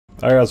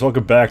Alright guys,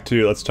 welcome back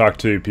to Let's Talk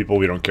to People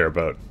We Don't Care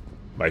About.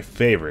 My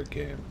favorite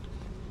game.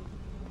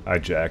 Hi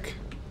Jack.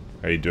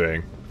 How you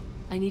doing?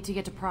 I need to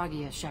get to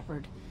Pragia,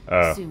 Shepard.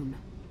 Soon.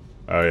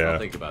 Oh yeah, I'll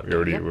think about we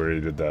that.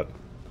 already did that.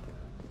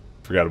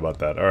 Forgot about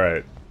that.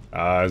 Alright.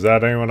 Is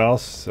that anyone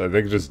else? I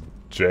think just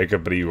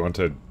Jacob, but he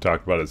wanted to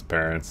talk about his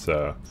parents,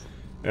 so...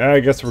 Yeah, I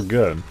guess we're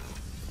good.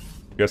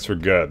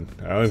 The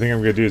only thing I'm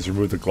gonna do is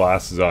remove the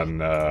glasses on,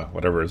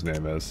 whatever his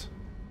name is.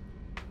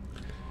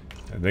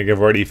 I think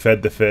I've already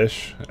fed the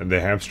fish, and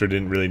the hamster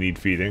didn't really need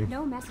feeding.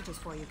 No messages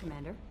for you,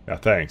 Commander. Yeah,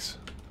 thanks.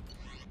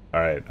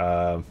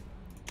 Alright,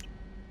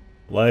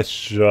 let's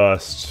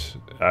just...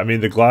 I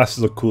mean, the glasses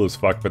look cool as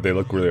fuck, but they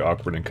look really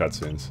awkward in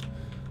cutscenes.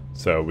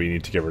 So we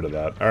need to get rid of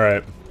that.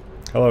 Alright.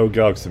 Hello,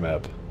 Galaxy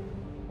map.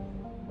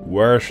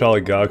 Where shall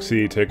a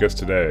galaxy take us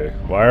today?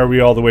 Why are we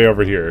all the way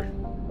over here?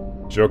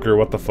 Joker,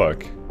 what the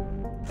fuck?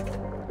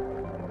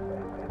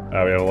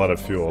 Ah, we have a lot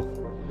of fuel.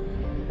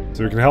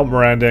 So we can help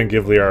Miranda and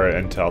give Liara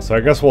intel, so I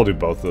guess we'll do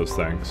both those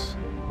things.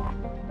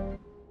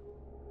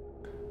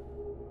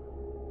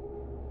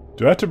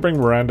 Do I have to bring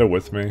Miranda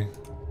with me?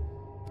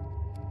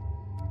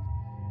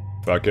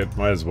 Fuck it,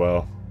 might as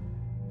well.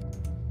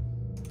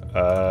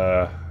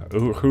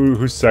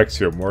 Who's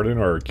sexier, Mordin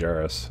or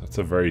Garrus? That's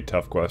a very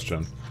tough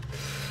question.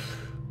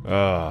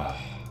 But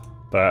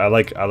I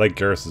like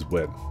Garrus's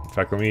wit. In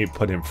fact, let me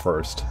put him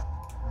first.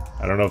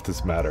 I don't know if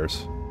this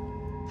matters.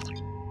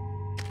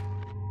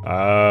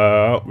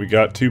 We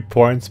got 2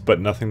 points, but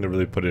nothing to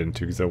really put it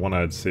into because I want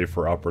to save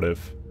for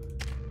operative.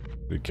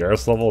 Did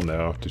Garrus level?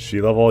 No. Did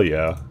she level?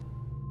 Yeah.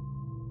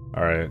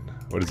 Alright,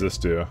 what does this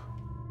do?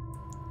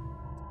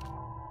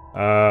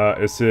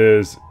 This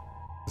is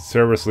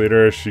service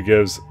leader. She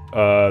gives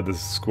the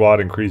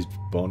squad increased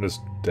bonus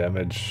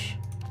damage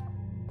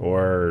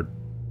or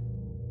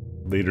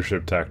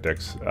leadership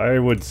tactics. I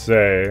would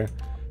say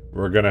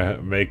we're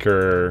gonna make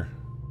her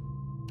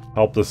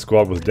help the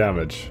squad with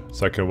damage,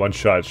 so I can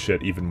one-shot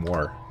shit even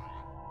more.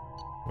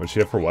 What'd she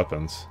have for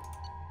weapons?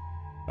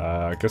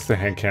 I guess the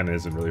hand cannon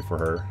isn't really for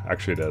her.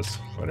 Actually it is.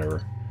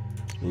 Whatever.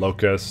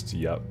 Locust,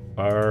 yep.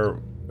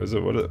 Is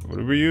it, what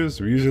do we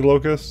use? We use the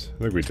Locust?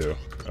 I think we do.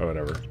 Oh,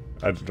 whatever.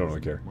 I don't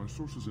really care. My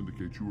sources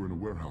indicate you were in a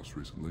warehouse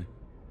recently.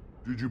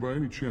 Did you by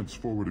any chance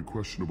forward a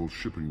questionable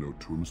shipping note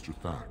to a Mr.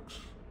 Thax?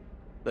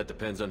 That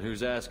depends on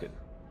who's asking.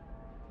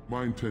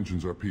 My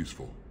intentions are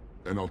peaceful,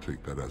 and I'll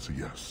take that as a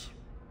yes.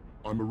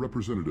 I'm a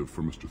representative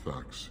for Mr.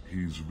 Thax.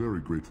 He's very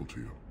grateful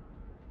to you.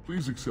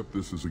 Please accept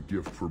this as a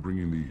gift for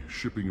bringing the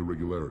shipping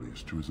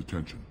irregularities to his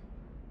attention.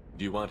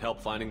 Do you want help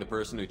finding the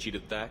person who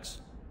cheated Thax?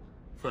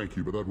 Thank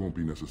you, but that won't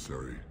be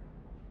necessary.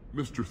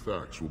 Mr.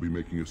 Thax will be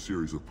making a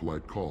series of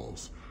polite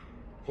calls.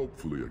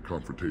 Hopefully a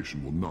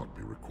confrontation will not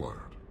be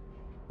required.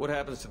 What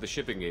happens to the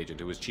shipping agent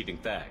who was cheating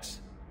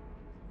Thax?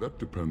 That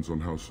depends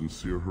on how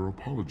sincere her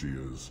apology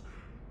is,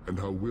 and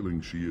how willing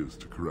she is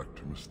to correct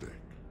her mistake.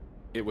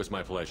 It was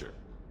my pleasure.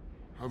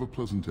 Have a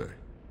pleasant day.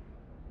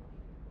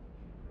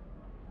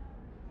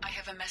 I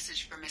have a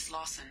message for Miss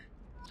Lawson.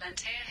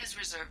 Lantea has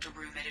reserved a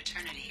room at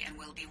Eternity and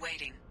will be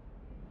waiting.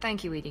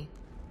 Thank you, Edie.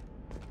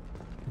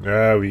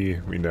 Yeah, we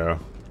know.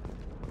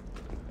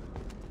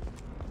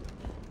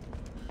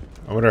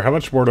 I wonder how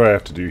much more do I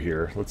have to do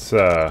here? Let's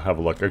have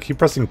a look. I keep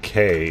pressing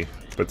K,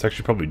 but it's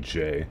actually probably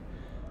J.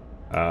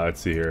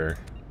 Let's see here.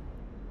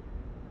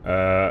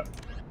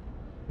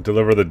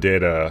 Deliver the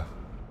data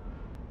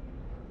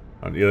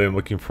on Ilium,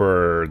 looking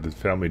for the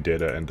family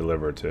data and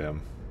deliver it to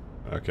him.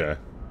 Okay.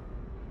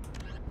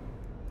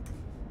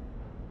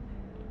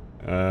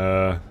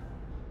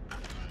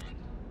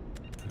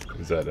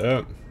 Is that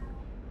it?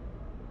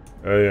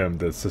 Oh yeah,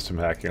 the system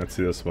hacking. Let's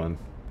see this one.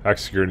 Hack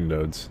security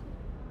nodes.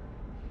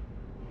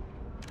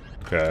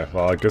 Okay,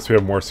 well I guess we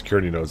have more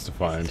security nodes to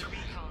find.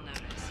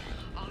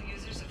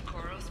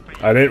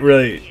 I didn't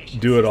really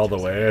do it all the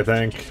way, I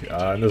think.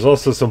 And there's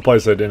also some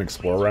place I didn't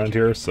explore around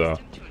here, so...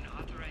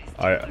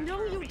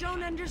 No, you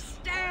don't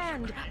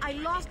understand. I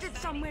lost it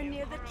somewhere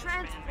near the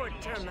transport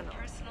terminal.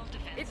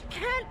 It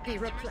can't be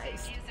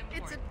replaced.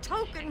 It's a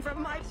token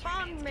from my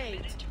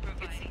bondmate.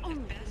 It's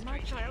only my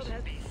child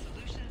has...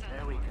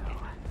 There we go.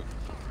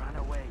 Run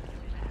away.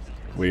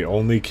 We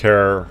only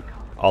care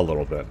a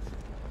little bit.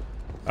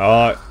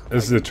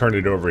 This is a turn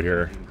it over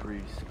here.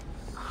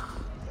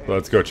 So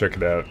let's go check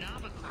it out.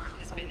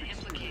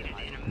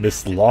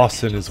 Miss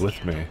Lawson is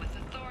with me.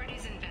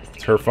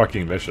 It's her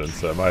fucking mission,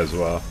 so I might as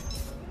well.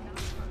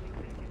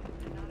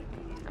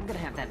 I'm gonna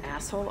have that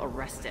asshole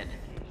arrested.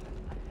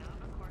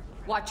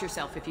 Watch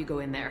yourself if you go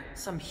in there.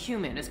 Some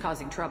human is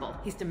causing trouble.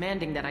 He's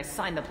demanding that I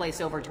sign the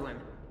place over to him.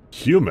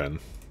 Human?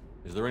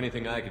 Is there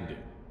anything I can do?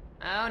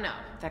 Oh no,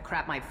 that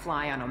crap might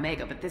fly on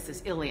Omega, but this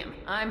is Ilium.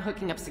 I'm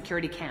hooking up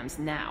security cams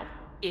now.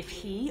 If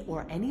he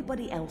or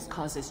anybody else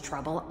causes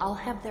trouble, I'll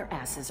have their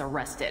asses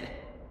arrested.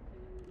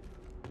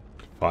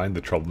 Find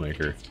the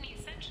troublemaker. Destiny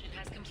Ascension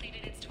has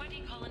completed its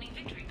 20-colony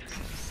victory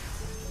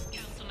cruise.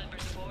 Council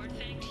members aboard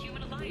thanked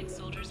Human Alliance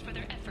soldiers for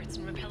their efforts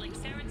in repelling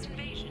Saren's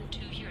invasion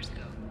 2 years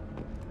ago.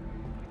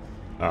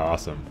 Oh,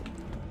 awesome.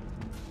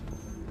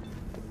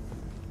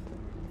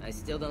 I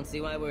still don't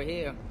see why we're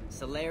here.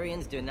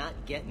 Solarians do not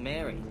get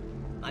married.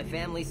 My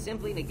family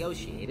simply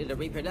negotiated a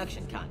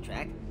reproduction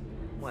contract.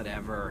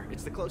 Whatever.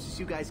 It's the closest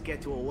you guys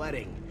get to a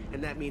wedding.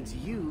 And that means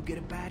you get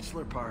a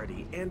bachelor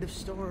party. End of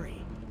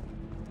story.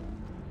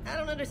 I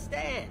don't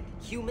understand.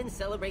 Humans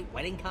celebrate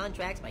wedding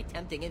contracts by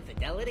tempting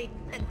infidelity?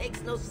 That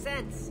makes no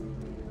sense.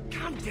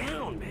 Calm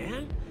down,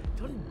 man.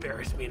 Don't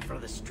embarrass me in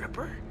front of the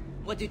stripper.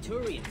 What do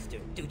Turians do?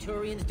 Do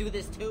Turians do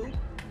this too?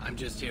 I'm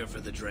just here for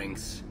the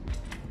drinks.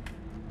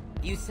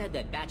 You said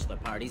that bachelor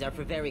parties are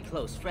for very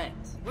close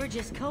friends. We're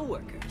just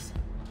co-workers.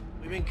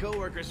 We've been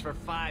co-workers for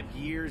 5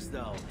 years,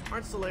 though.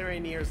 Aren't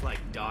Solarian years like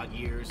dog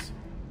years?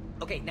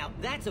 Okay, now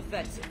that's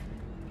offensive.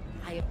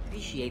 I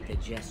appreciate the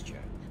gesture,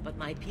 but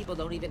my people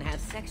don't even have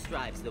sex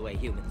drives the way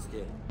humans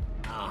do.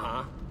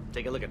 Uh-huh.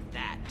 Take a look at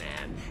that,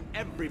 man.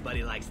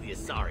 Everybody likes the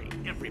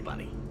Asari.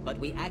 Everybody. But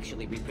we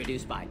actually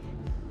reproduce by...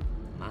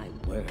 My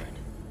word.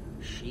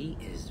 She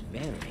is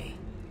very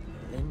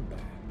limber.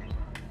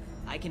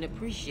 I can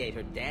appreciate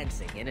her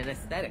dancing in an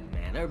aesthetic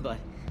manner, but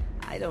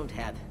I don't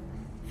have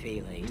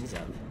feelings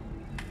of...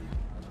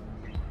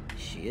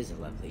 She is a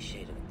lovely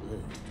shade of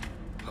blue.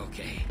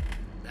 Okay.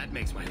 That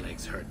makes my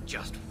legs hurt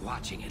just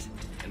watching it.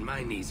 And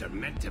my knees are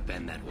meant to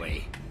bend that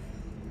way.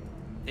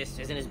 This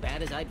isn't as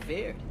bad as I'd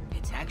feared.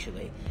 It's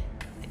actually...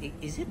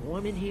 Is it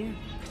warm in here?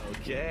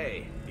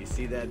 Okay. You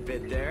see that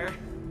bit there?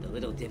 The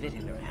little divot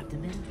in her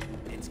abdomen?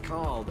 It's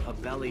called a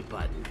belly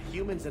button.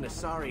 Humans and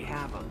Asari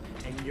have them,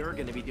 and you're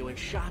gonna be doing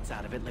shots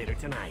out of it later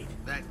tonight.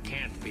 That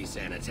can't be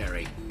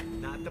sanitary.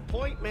 Not the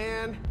point,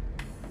 man.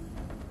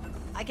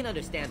 I can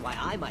understand why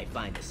I might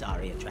find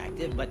Asari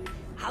attractive, but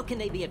how can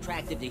they be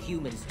attractive to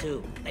humans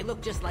too? They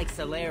look just like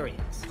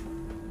Solarians.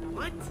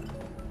 What?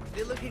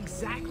 They look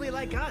exactly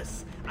like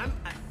us.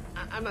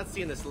 I'm not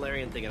seeing the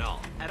Solarian thing at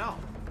all. At all.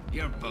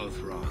 You're both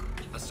wrong.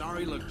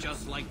 Asari look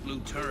just like blue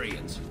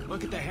Turians.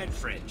 Look at the head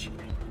fringe.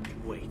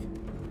 Wait.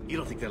 You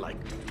don't think they're like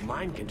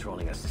mind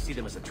controlling us to see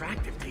them as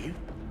attractive, do you?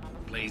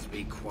 Please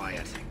be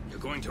quiet. You're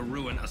going to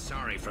ruin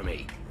Asari for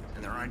me.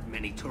 And there aren't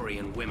many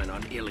Turian women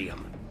on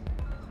Ilium.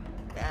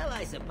 Well,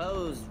 I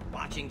suppose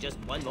watching just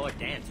one more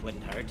dance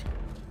wouldn't hurt.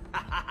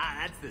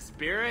 That's the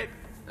spirit.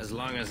 As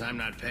long as I'm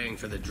not paying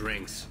for the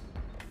drinks.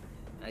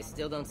 I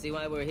still don't see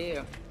why we're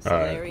here. All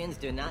right. Solarians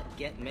do not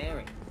get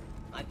married.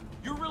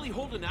 You're really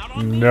holding out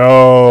on me?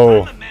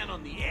 No. I'm a man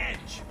on the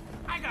edge.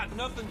 I got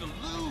nothing to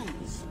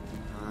lose.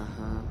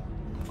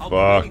 I'll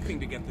Fuck. do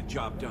anything to get the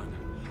job done.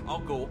 I'll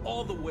go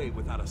all the way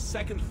without a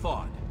second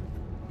thought.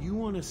 You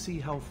want to see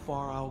how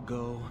far I'll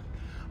go?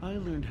 I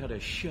learned how to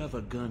shove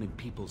a gun in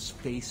people's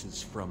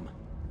faces from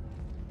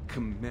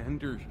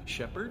Commander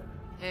Shepard.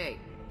 Hey,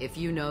 if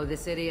you know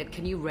this idiot,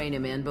 can you rein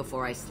him in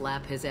before I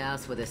slap his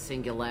ass with a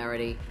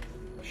singularity?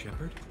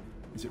 Shepard?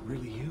 Is it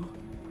really you?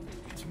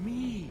 It's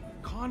me,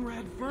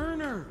 Conrad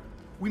Werner.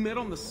 We met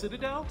on the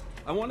Citadel.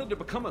 I wanted to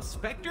become a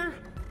Spectre.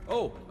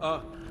 Oh,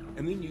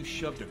 and then you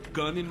shoved a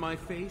gun in my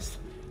face.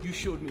 You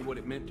showed me what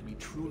it meant to be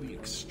truly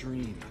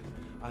extreme.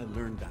 I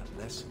learned that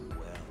lesson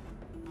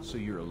well. So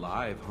you're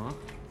alive, huh?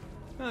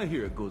 I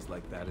hear it goes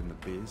like that in the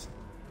biz.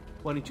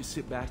 Why don't you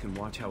sit back and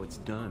watch how it's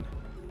done?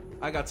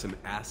 I got some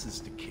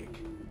asses to kick.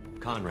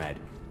 Conrad,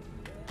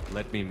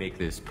 let me make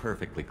this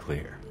perfectly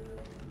clear.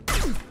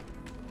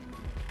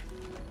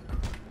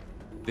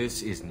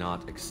 This is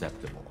not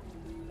acceptable.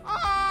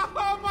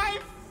 Oh, my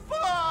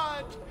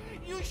foot!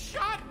 You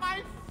shot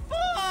my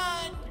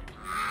foot!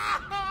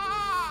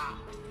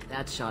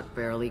 That shot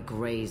barely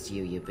grazed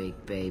you, you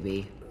big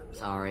baby.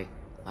 Sorry,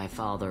 my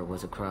father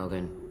was a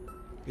Krogan.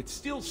 It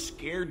still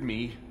scared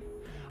me.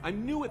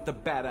 I'm new at the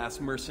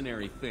badass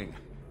mercenary thing.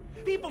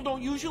 People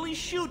don't usually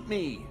shoot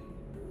me.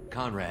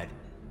 Conrad,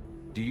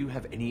 do you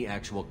have any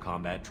actual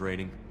combat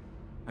training?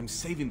 I'm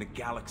saving the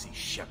galaxy,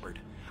 Shepard.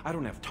 I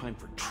don't have time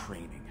for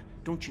training.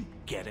 Don't you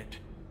get it?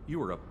 You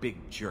were a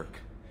big jerk,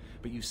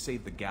 but you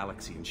saved the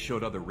galaxy and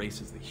showed other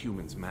races that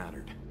humans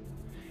mattered.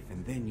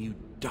 And then you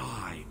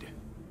died.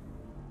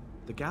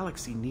 The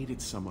galaxy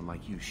needed someone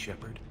like you,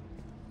 Shepard.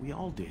 We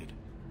all did.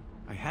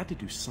 I had to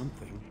do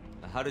something.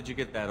 How did you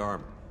get that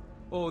armor?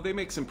 Oh, they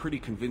make some pretty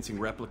convincing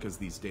replicas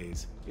these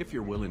days, if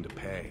you're willing to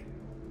pay.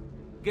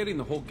 Getting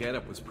the whole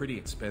getup was pretty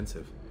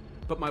expensive,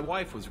 but my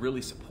wife was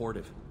really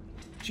supportive.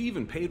 She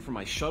even paid for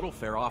my shuttle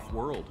fare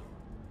off-world.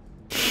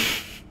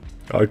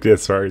 I like the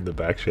sorry in the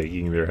back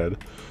shaking their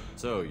head.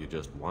 So, you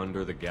just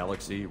wander the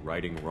galaxy,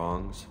 righting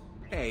wrongs?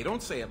 Hey,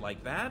 don't say it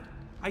like that.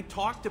 I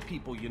talk to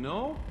people, you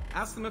know?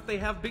 Ask them if they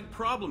have big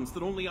problems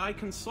that only I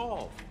can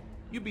solve.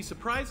 You'd be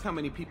surprised how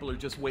many people are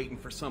just waiting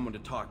for someone to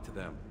talk to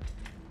them.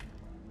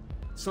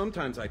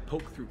 Sometimes I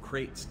poke through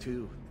crates,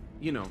 too.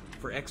 You know,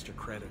 for extra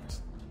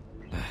credits.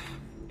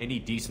 Any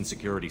decent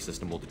security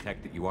system will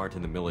detect that you aren't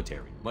in the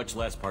military, much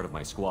less part of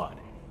my squad.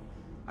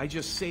 I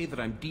just say that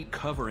I'm deep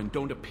cover and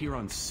don't appear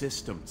on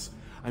systems.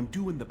 I'm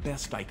doing the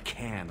best I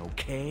can,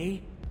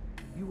 okay?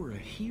 You were a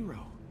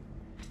hero.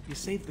 You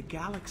saved the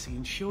galaxy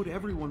and showed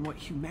everyone what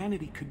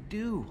humanity could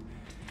do.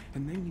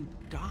 And then you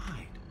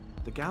died.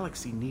 The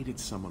galaxy needed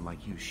someone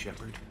like you,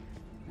 Shepard.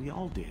 We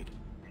all did.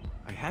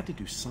 I had to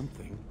do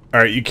something.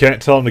 Alright, you can't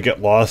tell him to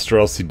get lost or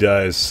else he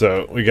dies,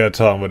 so we gotta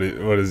tell him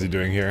what is he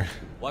doing here.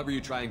 Why were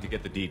you trying to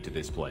get the deed to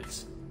this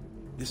place?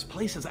 This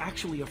place is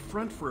actually a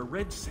front for a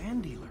red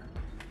sand dealer.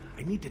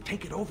 I need to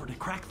take it over to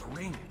crack the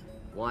ring.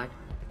 What?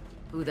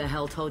 Who the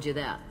hell told you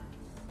that?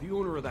 The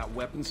owner of that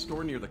weapons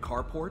store near the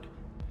carport?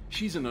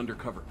 She's an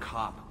undercover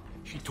cop.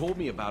 She told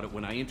me about it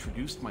when I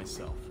introduced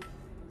myself.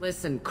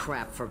 Listen,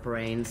 crap for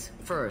brains.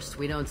 First,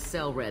 we don't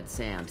sell red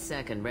sand.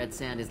 Second, red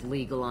sand is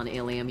legal on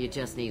Ilium. You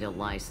just need a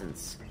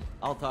license.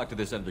 I'll talk to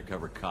this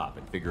undercover cop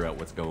and figure out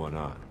what's going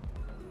on.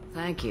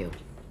 Thank you.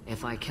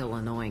 If I kill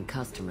annoying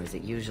customers,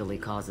 it usually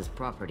causes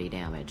property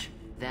damage.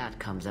 That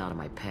comes out of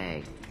my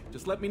pay.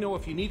 Just let me know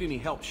if you need any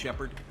help,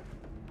 Shepard.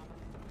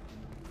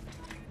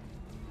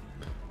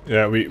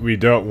 Yeah, we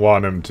don't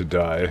want him to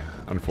die,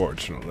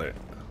 unfortunately.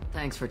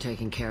 Thanks for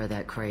taking care of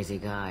that crazy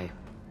guy.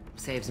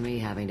 Saves me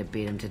having to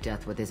beat him to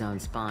death with his own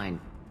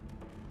spine.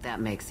 That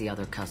makes the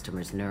other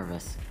customers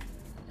nervous.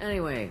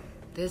 Anyway,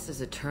 this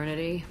is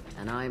Eternity,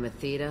 and I'm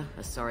Athena,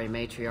 a sorry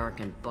matriarch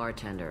and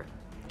bartender.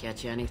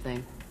 Get you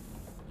anything?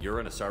 You're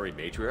an Asari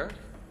matriarch?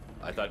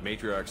 I thought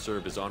matriarchs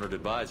served as honored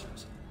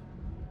advisors.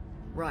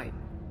 Right.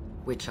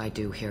 Which I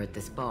do here at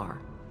this bar.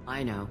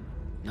 I know,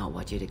 not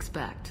what you'd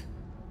expect.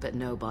 But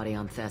nobody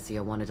on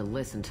Thessia wanted to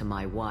listen to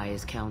my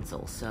wise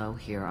counsel, so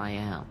here I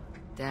am.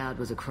 Dad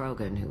was a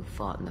Krogan who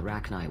fought in the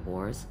Rachni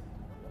Wars.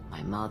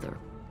 My mother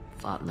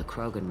fought in the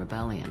Krogan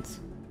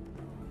rebellions.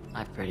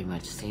 I've pretty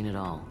much seen it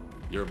all.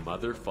 Your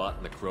mother fought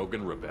in the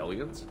Krogan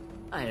rebellions?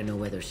 I don't know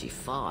whether she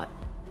fought.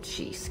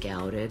 She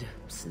scouted,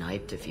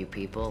 sniped a few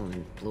people,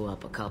 and blew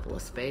up a couple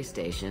of space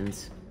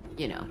stations.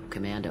 You know,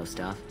 commando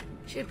stuff.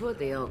 She'd put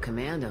the old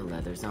commando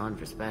leathers on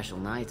for special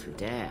nights with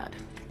Dad.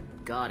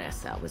 Goddess,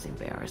 that was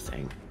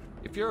embarrassing.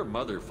 If your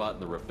mother fought in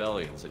the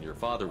rebellions and your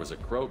father was a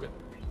Krogan,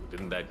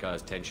 didn't that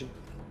cause tension?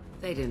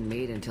 They didn't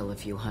meet until a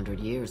few hundred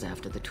years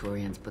after the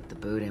Turians put the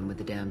boot in with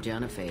the damn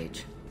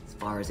genophage. As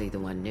far as either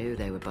one knew,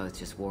 they were both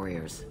just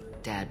warriors.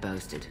 Dad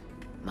boasted.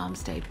 Mom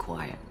stayed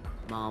quiet.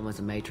 Mom was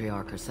a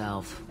matriarch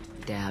herself.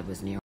 Dad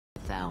was near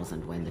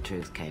 1,000 when the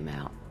truth came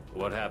out.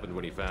 What happened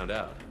when he found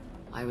out?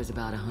 I was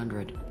about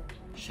 100,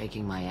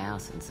 shaking my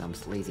ass in some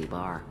sleazy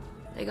bar.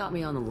 They got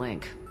me on the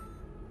link.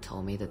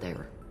 Told me that they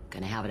were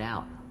gonna have it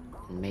out,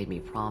 and made me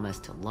promise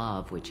to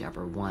love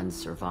whichever one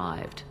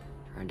survived.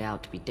 Turned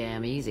out to be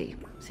damn easy,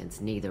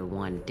 since neither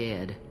one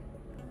did.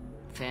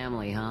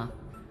 Family, huh?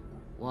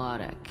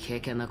 What a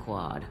kick in the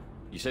quad.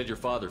 You said your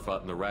father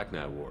fought in the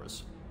Rachni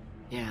Wars.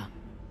 Yeah,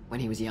 when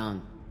he was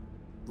young.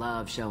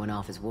 Loved showing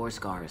off his war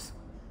scars.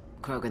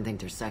 Krogan think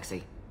they're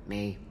sexy.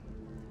 Me,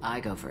 I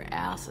go for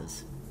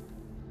asses.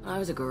 When I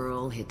was a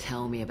girl, he'd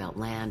tell me about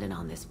landing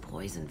on this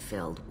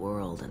poison-filled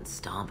world and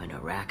stomping a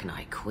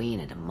Rachni queen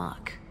into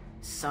muck.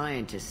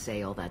 Scientists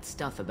say all that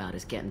stuff about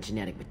us getting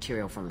genetic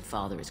material from the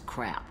father is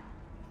crap.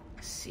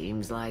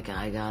 Seems like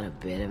I got a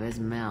bit of his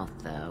mouth,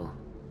 though.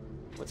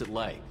 What's it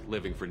like,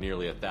 living for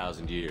nearly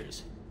 1,000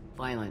 years?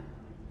 Violent.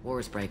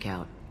 Wars break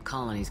out.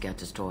 Colonies get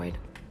destroyed.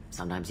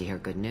 Sometimes you hear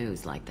good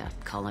news, like that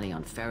colony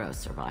on Pharaoh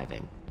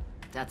surviving.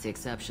 That's the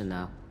exception,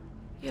 though.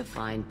 You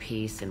find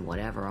peace in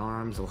whatever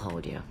arms will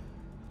hold you.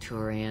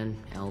 Turian,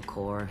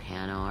 Elcor,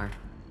 Hanar.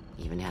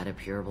 Even had a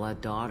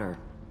pureblood daughter.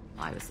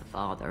 I was the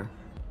father.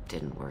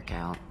 Didn't work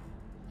out.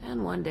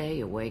 And one day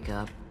you wake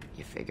up,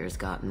 your figure's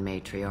gotten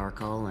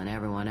matriarchal, and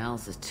everyone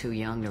else is too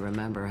young to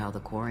remember how the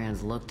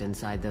Quarians looked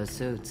inside those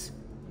suits.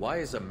 Why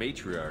is a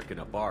matriarch in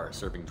a bar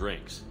serving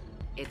drinks?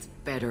 It's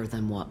better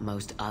than what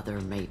most other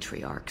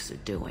matriarchs are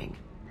doing.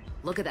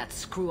 Look at that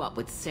screw-up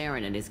with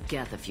Saren and his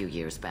Geth a few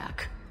years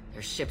back.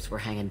 Their ships were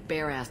hanging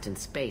bare-assed in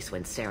space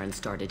when Saren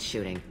started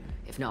shooting.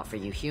 If not for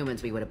you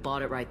humans, we would have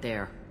bought it right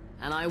there.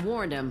 And I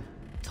warned him.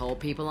 Told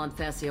people on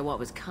Thessia what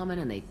was coming,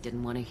 and they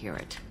didn't want to hear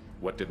it.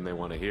 What didn't they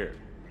want to hear?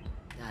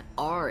 That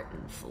art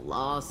and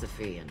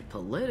philosophy and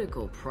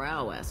political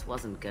prowess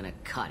wasn't gonna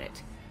cut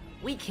it.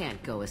 We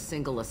can't go a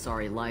single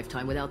Asari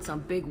lifetime without some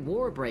big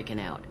war breaking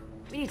out.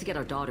 We need to get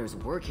our daughters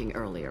working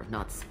earlier,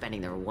 not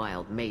spending their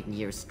wild maiden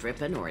years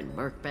stripping or in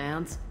merc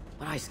bands.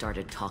 When I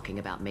started talking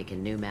about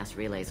making new mass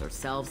relays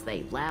ourselves,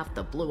 they laughed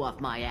the blue off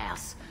my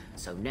ass.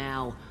 So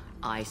now,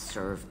 I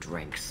serve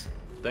drinks.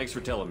 Thanks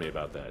for telling me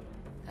about that.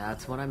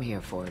 That's what I'm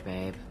here for,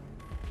 babe.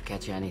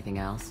 Get you anything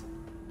else?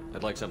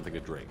 I'd like something to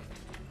drink.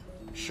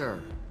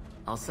 Sure.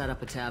 I'll set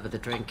up a tab at the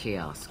drink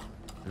kiosk.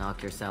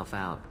 Knock yourself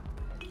out.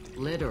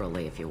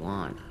 Literally, if you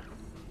want.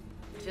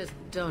 Just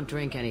don't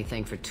drink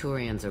anything for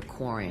Turians or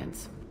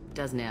Quarians.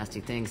 Does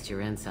nasty things to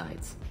your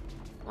insides.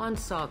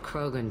 Once saw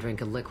Krogan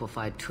drink a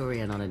liquefied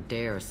Turian on a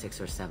dare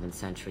 6 or 7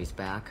 centuries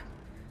back.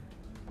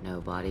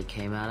 Nobody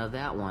came out of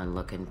that one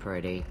looking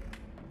pretty.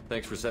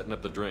 Thanks for setting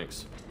up the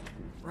drinks.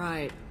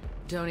 Right.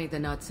 Don't eat the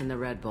nuts in the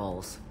Red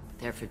Bowls.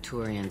 They're for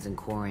Turians and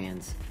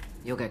Quarians.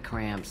 You'll get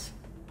cramps.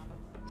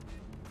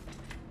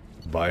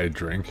 Buy a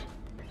drink.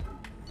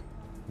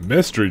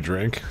 Mystery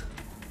drink?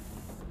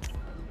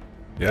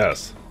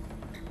 Yes.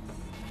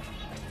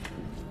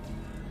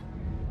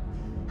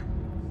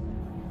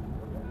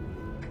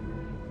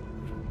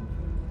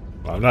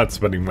 I'm not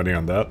spending money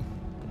on that.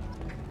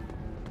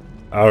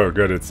 Oh,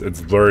 good.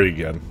 It's blurry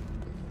again.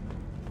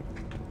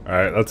 All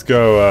right, let's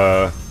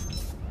go.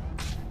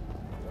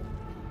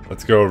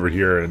 Let's go over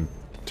here and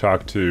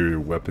talk to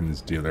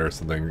weapons dealer or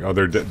something. Oh,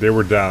 they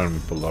were down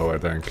below, I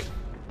think.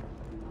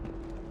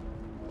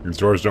 These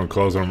doors don't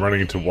close when I'm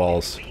running into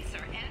walls.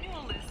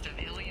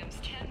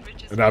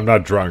 And I'm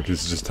not drunk.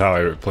 This is just how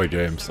I play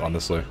games,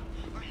 honestly.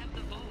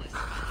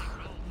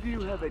 Do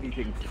you have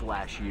anything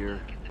flashier?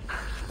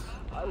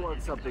 I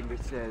want something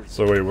that says.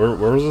 So wait, where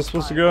was this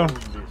supposed to go?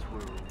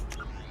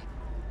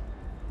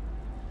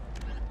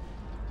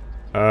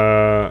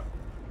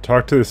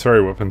 Talk to the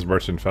sorry weapons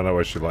merchant. Found out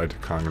why she lied to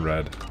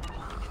Conrad.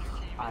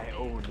 I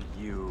own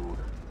you.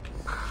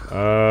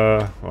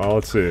 Well,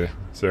 let's see.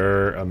 Is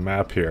there a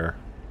map here?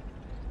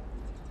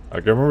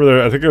 Like, I remember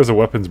there. I think there was a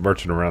weapons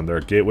merchant around there.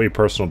 Gateway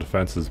Personal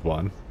Defense is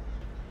one.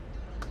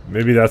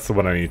 Maybe that's the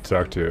one I need to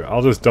talk to.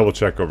 I'll just double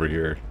check over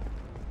here.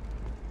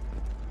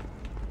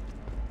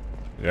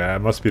 Yeah, it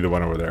must be the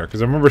one over there.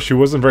 Because I remember she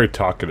wasn't very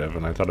talkative,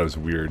 and I thought it was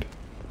weird.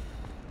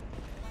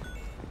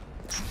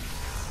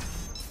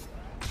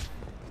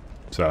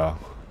 So,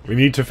 we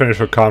need to finish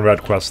a Conrad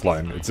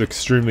questline. It's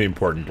extremely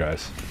important,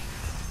 guys.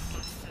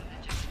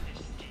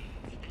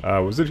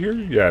 Was it here?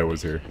 Yeah, it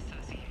was here.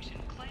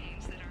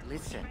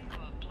 Listen.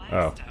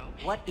 Oh.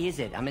 What is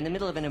it? I'm in the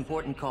middle of an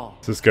important call.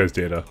 It's this guy's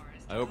data.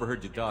 I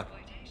overheard you talking.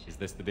 Is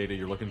this the data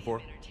you're looking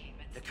for?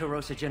 The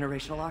Kurosa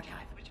Generational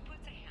Archive.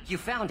 You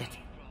found it.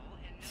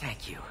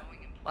 Thank you.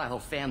 My whole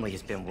family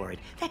has been worried.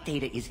 That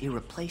data is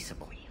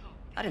irreplaceable.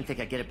 I didn't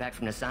think I'd get it back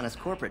from Nasana's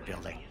corporate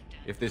building.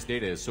 If this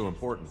data is so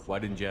important, why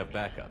didn't you have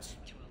backups?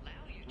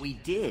 We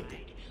did.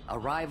 A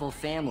rival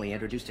family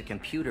introduced a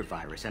computer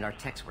virus and our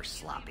techs were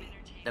sloppy.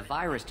 The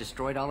virus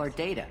destroyed all our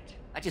data.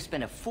 I just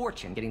spent a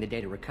fortune getting the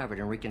data recovered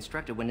and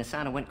reconstructed when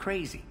Nasana went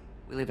crazy.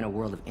 We live in a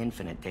world of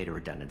infinite data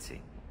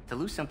redundancy. To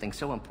lose something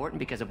so important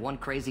because of one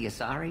crazy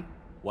Asari?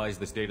 Why is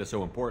this data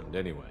so important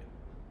anyway?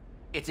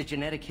 It's a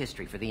genetic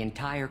history for the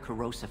entire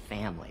Kurosa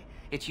family.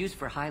 It's used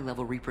for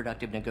high-level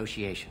reproductive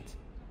negotiations.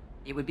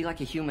 It would be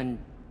like a human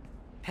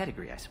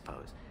pedigree, I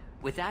suppose.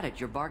 Without it,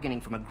 you're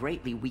bargaining from a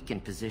greatly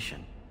weakened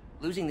position.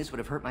 Losing this would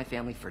have hurt my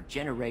family for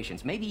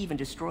generations, maybe even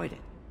destroyed it.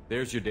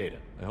 There's your data.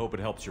 I hope it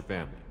helps your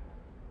family.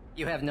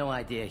 You have no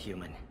idea,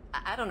 human.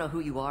 I don't know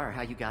who you are or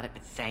how you got it,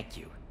 but thank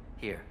you.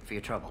 Here, for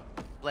your trouble.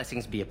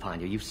 Blessings be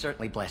upon you. You've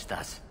certainly blessed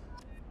us.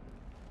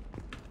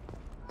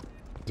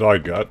 That's all I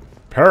got.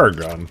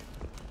 Paragon.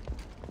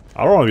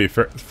 I don't want to be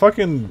fair.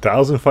 Fucking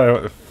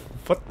 1,500.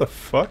 What the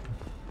fuck?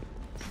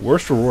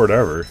 Worst reward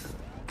ever.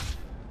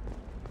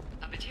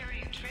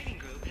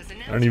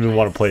 I don't even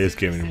want to play this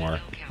game anymore.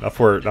 Not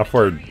for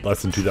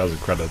less than 2,000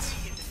 credits.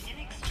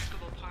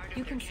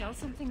 You can sell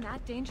something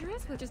that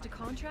dangerous with just a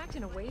contract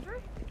and a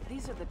waiver?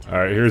 These are the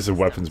Alright, here's the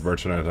weapons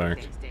merchant, I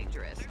think.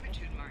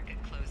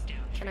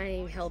 Can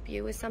I help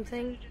you with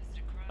something?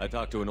 I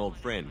talked to an old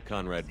friend,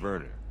 Conrad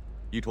Werner.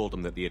 You told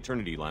him that the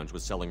Eternity Lounge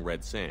was selling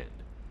red sand.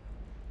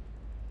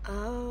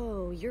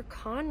 Oh, you're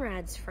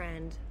Conrad's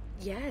friend.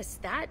 Yes,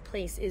 that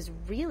place is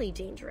really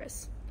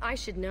dangerous. I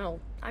should know.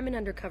 I'm an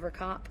undercover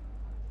cop.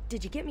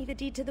 Did you get me the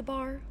deed to the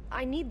bar?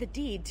 I need the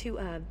deed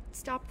to,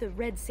 stop the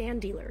red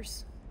sand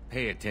dealers.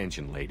 Pay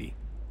attention, lady.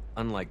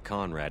 Unlike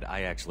Conrad,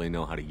 I actually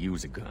know how to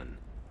use a gun.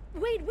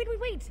 Wait.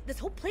 This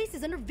whole place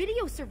is under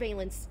video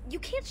surveillance. You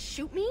can't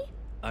shoot me?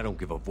 I don't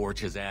give a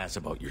Vorch's ass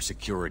about your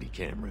security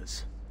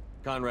cameras.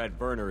 Conrad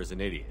Werner is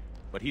an idiot,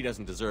 but he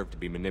doesn't deserve to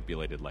be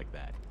manipulated like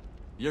that.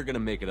 You're gonna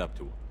make it up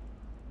to him.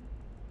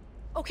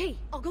 Okay,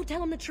 I'll go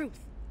tell him the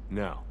truth.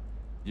 No.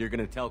 You're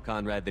gonna tell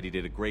Conrad that he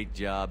did a great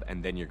job,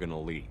 and then you're gonna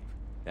leave.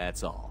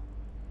 That's all.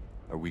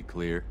 Are we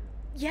clear?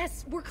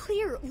 Yes, we're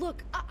clear.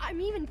 Look,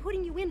 I'm even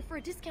putting you in for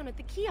a discount at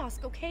the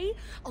kiosk, okay?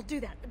 I'll do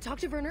that. Talk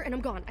to Werner and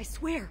I'm gone, I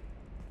swear.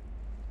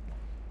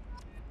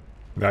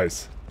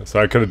 Nice.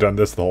 So I could have done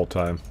this the whole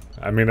time.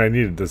 I mean, I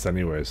needed this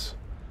anyways.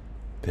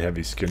 The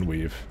heavy skin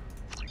weave.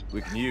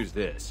 We can use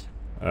this.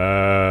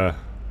 I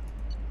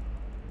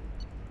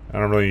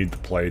don't really need the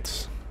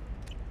plates.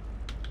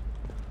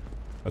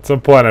 At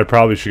some point, I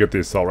probably should get the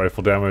assault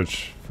rifle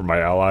damage for my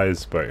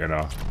allies, but you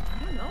know.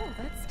 I don't know,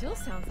 that still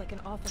sounds like an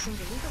awful thing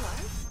to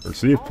legalize.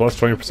 Receive plus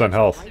 20%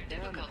 health.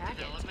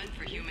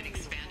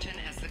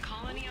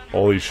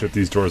 Holy shit,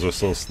 these doors are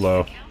so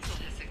slow.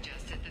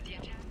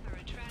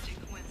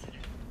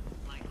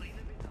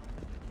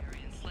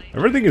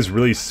 Everything is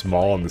really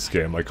small in this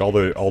game, like all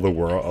the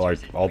world, like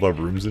all the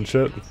rooms and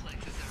shit.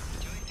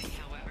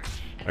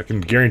 I can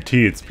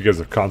guarantee it's because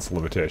of console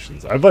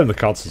limitations. I blame the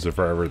consoles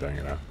for everything,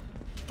 you know.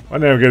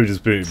 One day I'm gonna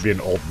just be an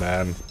old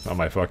man on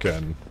my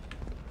fucking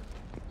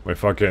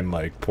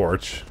like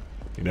porch,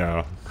 you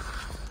know.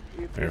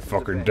 And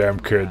fucking damn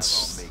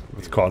kids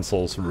with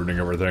consoles ruining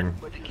everything.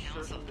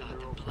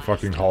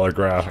 Fucking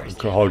holograms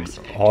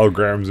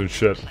and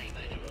shit.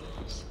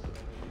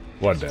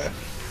 One day.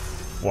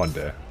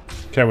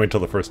 Can't wait till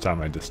the first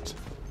time I just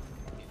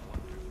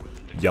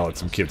yell at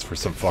some kids for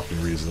some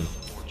fucking reason.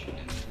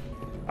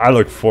 I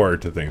look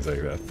forward to things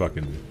like that.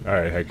 Fucking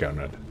alright, heck on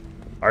that.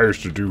 I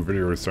used to do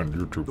videos on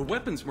YouTube. The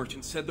weapons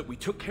merchant said that we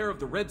took care of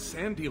the red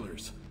sand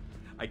dealers.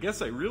 I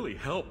guess I really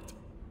helped.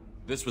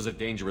 This was a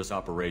dangerous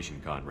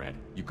operation, Conrad.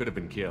 You could have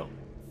been killed.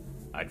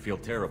 I'd feel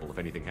terrible if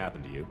anything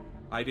happened to you.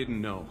 I didn't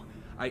know.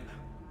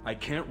 I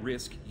can't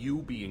risk you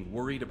being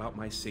worried about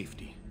my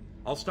safety.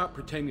 I'll stop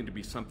pretending to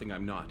be something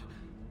I'm not.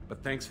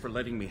 But thanks for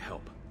letting me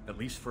help, at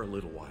least for a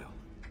little while.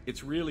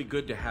 It's really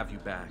good to have you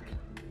back.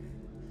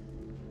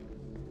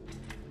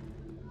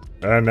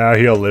 And now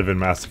he'll live in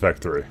Mass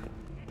Effect 3.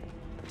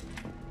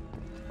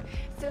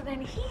 So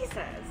then he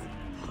says,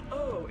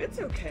 oh, it's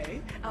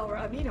okay. Our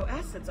amino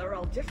acids are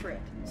all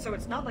different. So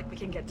it's not like we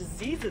can get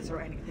diseases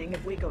or anything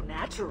if we go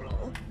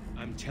natural.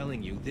 I'm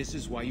telling you, this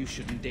is why you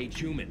shouldn't date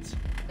humans.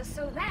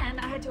 So then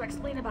I had to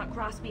explain about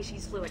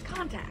cross-species fluid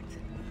contact.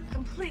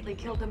 Completely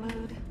killed the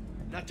mood.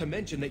 Not to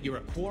mention that you're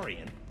a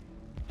Quarian.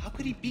 How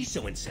could he be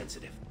so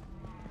insensitive?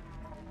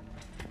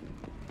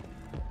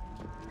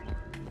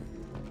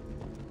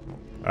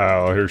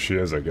 Oh, here she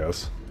is, I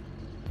guess.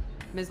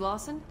 Ms.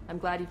 Lawson, I'm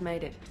glad you've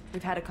made it.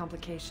 We've had a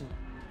complication.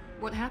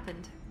 What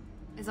happened?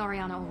 Is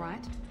Ariana all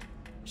right?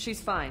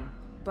 She's fine,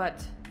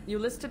 but you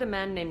listed a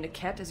man named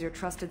Niket as your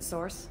trusted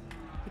source.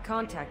 He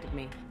contacted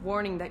me,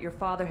 warning that your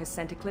father has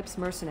sent Eclipse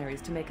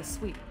mercenaries to make a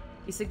sweep.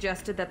 He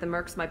suggested that the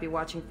Mercs might be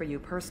watching for you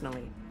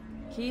personally.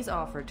 He's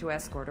offered to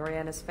escort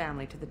Oriana's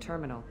family to the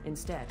terminal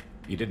instead.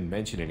 You didn't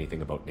mention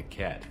anything about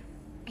Niket.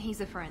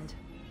 He's a friend.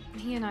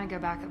 He and I go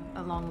back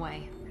a long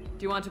way.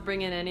 Do you want to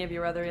bring in any of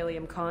your other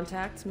Ilium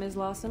contacts, Ms.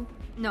 Lawson?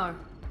 No.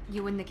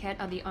 You and Niket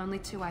are the only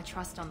two I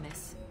trust on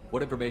this.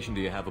 What information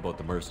do you have about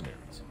the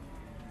mercenaries?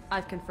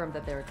 I've confirmed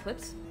that they're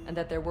Eclipse, and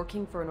that they're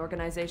working for an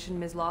organization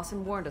Ms.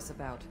 Lawson warned us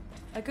about.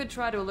 I could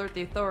try to alert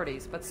the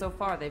authorities, but so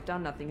far they've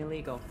done nothing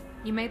illegal.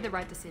 You made the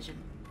right decision.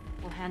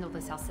 We'll handle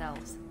this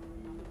ourselves.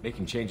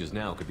 Making changes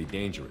now could be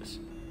dangerous.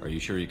 Are you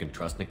sure you can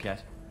trust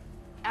Niket?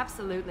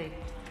 Absolutely.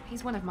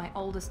 He's one of my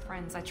oldest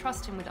friends. I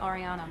trust him with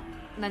Ariana.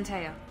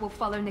 Lantea, we'll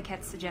follow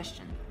Niket's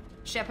suggestion.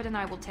 Shepard and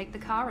I will take the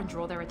car and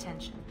draw their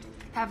attention.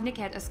 Have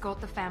Niket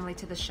escort the family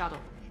to the shuttle.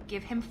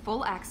 Give him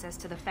full access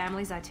to the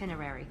family's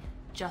itinerary,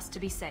 just to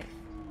be safe.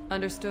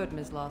 Understood,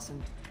 Ms.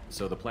 Lawson.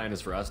 So the plan is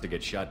for us to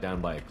get shot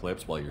down by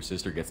Eclipse while your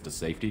sister gets to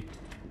safety?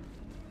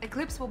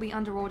 Eclipse will be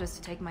under orders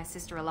to take my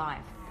sister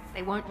alive.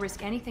 They won't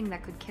risk anything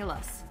that could kill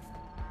us.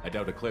 I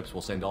doubt Eclipse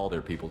will send all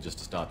their people just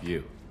to stop you.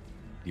 Do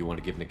you want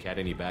to give Niket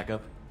any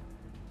backup?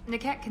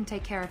 Niket can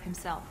take care of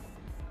himself.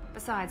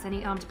 Besides,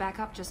 any armed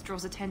backup just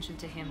draws attention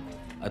to him.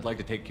 I'd like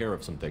to take care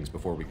of some things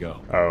before we go.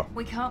 Oh.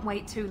 We can't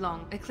wait too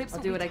long. Eclipse I'll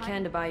will do be what I tight-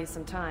 can to buy you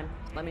some time.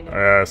 Let me know.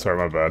 Yeah, sorry,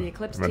 my bad. The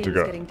Eclipse I meant team to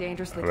is go. getting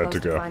dangerously I meant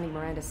close to to go. finding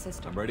Miranda's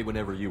sister. I'm ready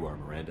whenever you are,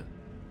 Miranda.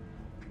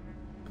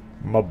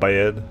 My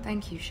bad.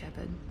 Thank you,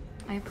 Shepard.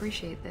 I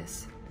appreciate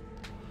this.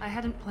 I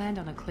hadn't planned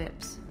on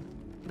Eclipse,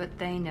 but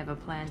they never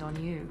planned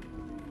on you.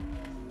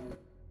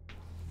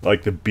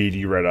 Like the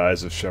beady red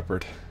eyes of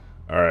Shepard.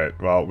 Alright,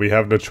 well, we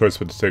have no choice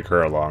but to take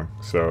her along.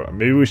 So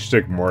maybe we should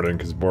take Morden,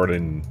 because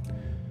Morden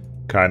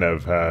kind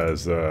of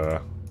has,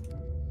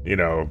 you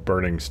know,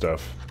 burning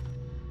stuff.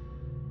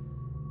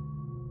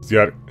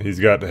 He's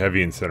got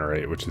heavy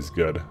incinerate, which is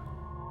good.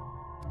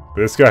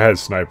 But this guy has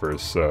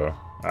snipers, so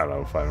I don't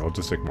know, fine, we'll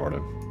just take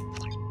Morden.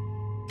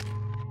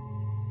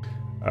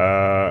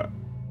 I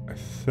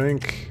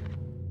think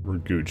we're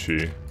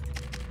Gucci.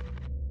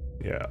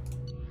 Yeah.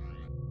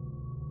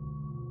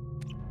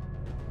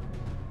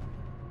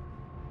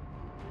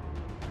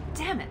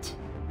 Damn it!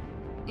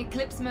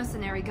 Eclipse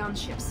mercenary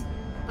gunships.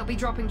 They'll be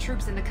dropping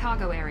troops in the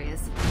cargo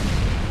areas.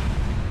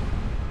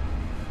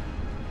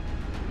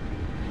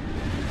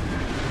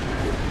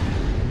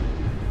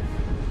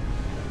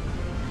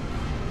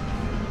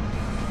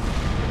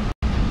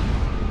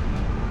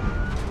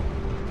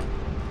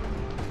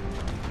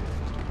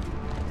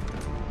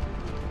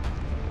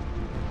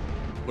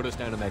 Put us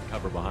down in that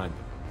cover behind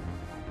them.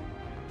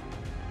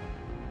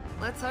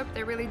 Let's hope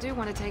they really do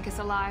want to take us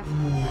alive.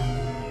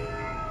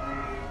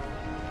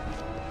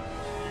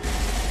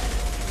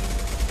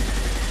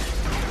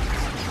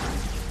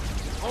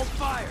 Hold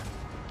fire!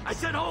 I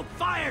said hold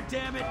fire,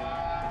 damn it!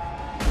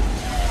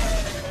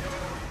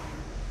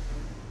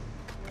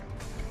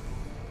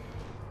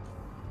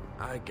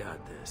 I got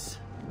this.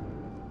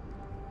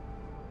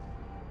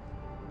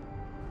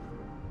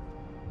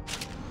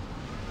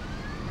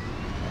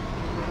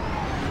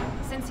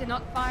 Since you're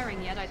not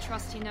firing yet, I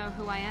trust you know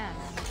who I am.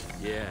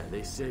 Yeah,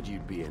 they said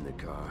you'd be in the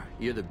car.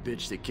 You're the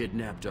bitch that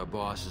kidnapped our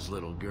boss's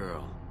little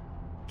girl.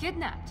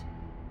 Kidnapped?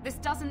 This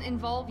doesn't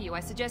involve you. I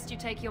suggest you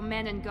take your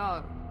men and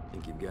go.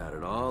 Think you've got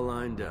it all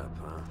lined up,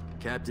 huh?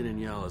 Captain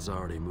Inyala's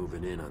already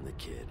moving in on the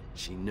kid.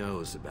 She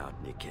knows about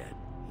Niket.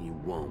 He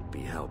won't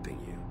be helping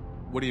you.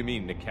 What do you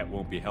mean Niket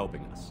won't be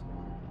helping us?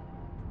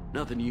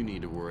 Nothing you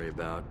need to worry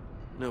about.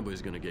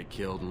 Nobody's gonna get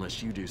killed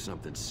unless you do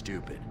something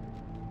stupid.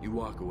 You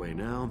walk away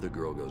now, the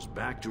girl goes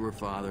back to her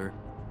father,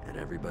 and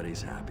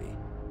everybody's happy.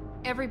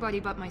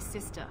 Everybody but my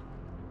sister.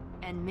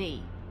 And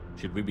me.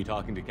 Should we be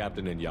talking to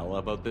Captain Inyala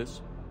about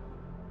this?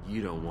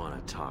 You don't want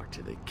to talk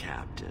to the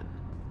captain.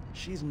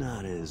 She's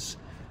not as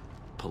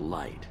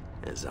polite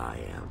as I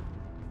am.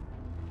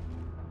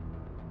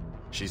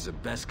 She's the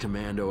best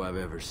commando I've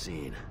ever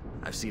seen.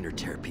 I've seen her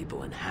tear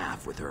people in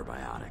half with her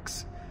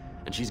biotics.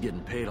 And she's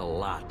getting paid a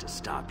lot to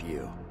stop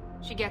you.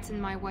 She gets in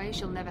my way,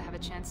 she'll never have a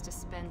chance to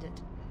spend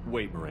it.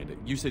 Wait, Miranda,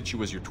 you said she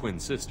was your twin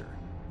sister.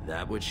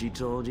 That what she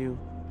told you?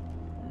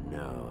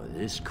 No,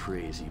 this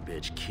crazy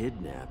bitch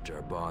kidnapped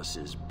our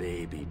boss's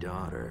baby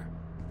daughter.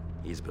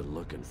 He's been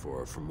looking for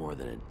her for more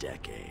than a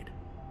decade.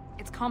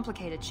 It's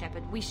complicated,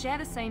 Shepard. We share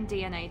the same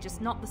DNA,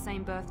 just not the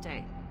same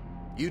birthday.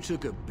 You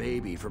took a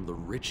baby from the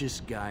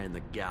richest guy in the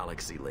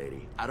galaxy,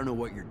 lady. I don't know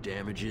what your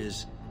damage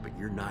is, but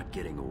you're not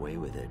getting away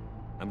with it.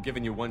 I'm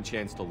giving you one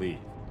chance to leave.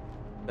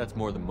 That's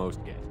more than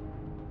most get.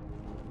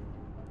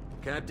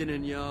 Captain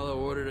Inyala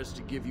ordered us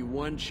to give you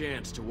one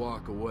chance to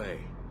walk away.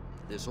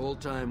 This whole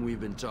time we've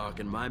been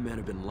talking, my men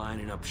have been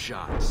lining up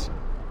shots.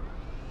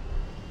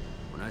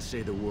 When I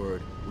say the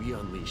word, we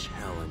unleash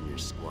hell on your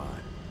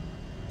squad.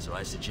 So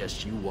I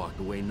suggest you walk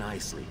away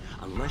nicely,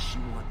 unless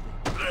you want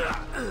me.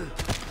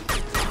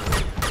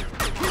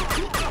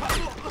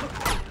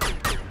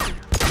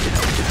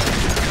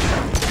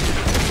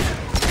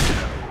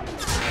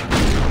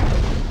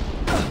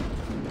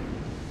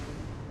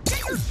 Get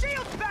your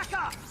shields back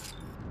up!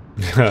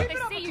 They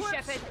see you,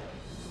 Shepard.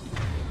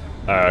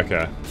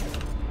 Okay.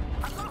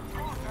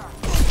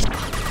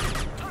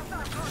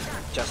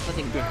 Just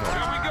letting go.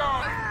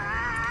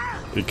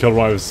 He killed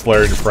one of his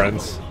Solarian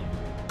friends.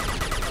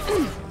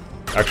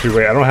 Actually,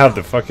 wait, I don't have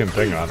the fucking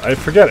thing on. I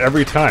forget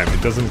every time.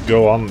 It doesn't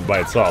go on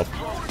by itself.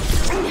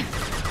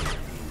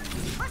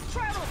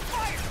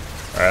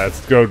 Alright,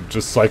 let's go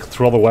just like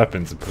throw all the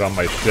weapons and put on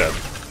my ship.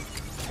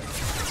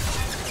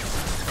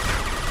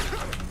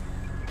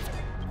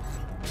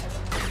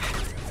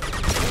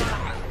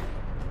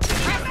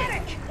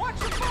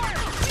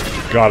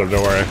 Got him,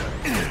 don't worry.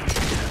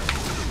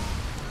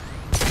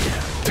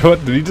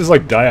 What, did he just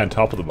like die on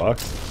top of the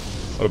box?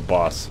 What a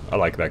boss. I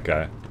like that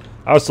guy.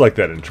 I also like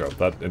that intro.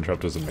 That intro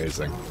was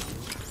amazing.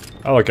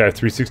 Oh look, I have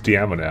 360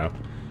 ammo now.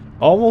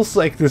 Almost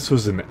like this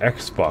was an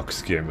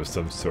Xbox game of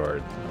some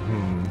sort.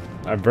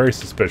 I'm very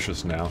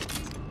suspicious now.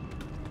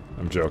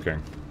 I'm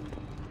joking.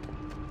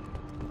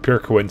 Pure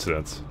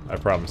coincidence, I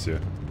promise you.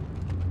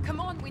 Come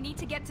on, we need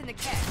to get to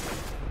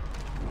Niket.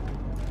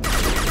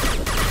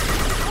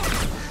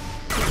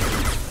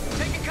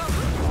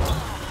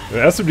 The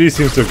SMD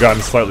seems to have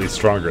gotten slightly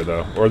stronger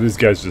though, or these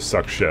guys just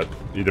suck shit.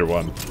 Either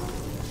one.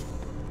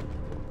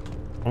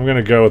 I'm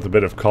gonna go with a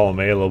bit of column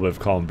A, a little bit of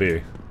column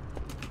B.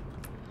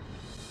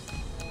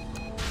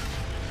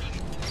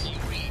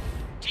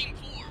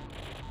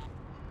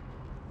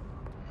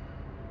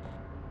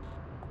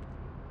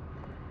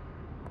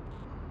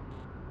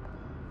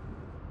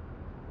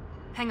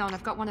 Hang on,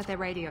 I've got one of their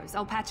radios.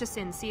 I'll patch us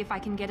in, see if I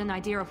can get an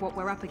idea of what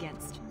we're up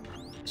against.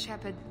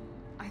 Shepard,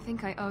 I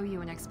think I owe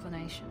you an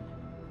explanation.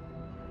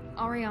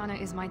 Oriana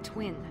is my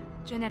twin,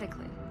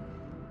 genetically.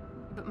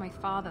 But my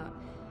father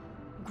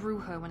grew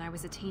her when I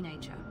was a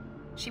teenager.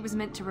 She was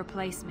meant to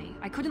replace me.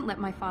 I couldn't let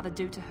my father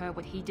do to her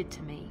what he did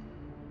to me.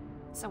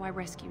 So I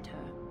rescued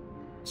her.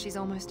 She's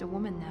almost a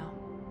woman now.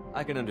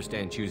 I can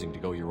understand choosing to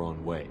go your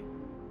own way,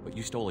 but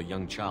you stole a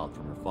young child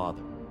from her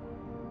father.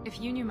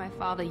 If you knew my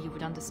father, you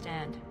would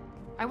understand.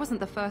 I wasn't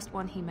the first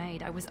one he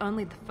made. I was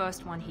only the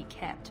first one he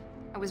kept.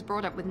 I was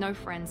brought up with no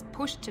friends,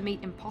 pushed to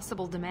meet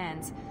impossible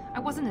demands. I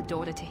wasn't a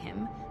daughter to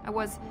him. I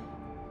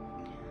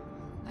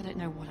don't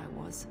know what I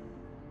was.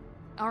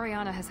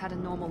 Oriana has had a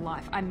normal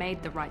life. I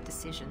made the right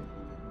decision.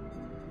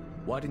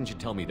 Why didn't you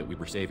tell me that we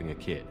were saving a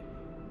kid?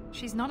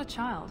 She's not a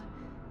child.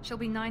 She'll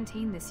be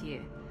 19 this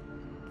year.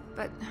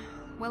 But,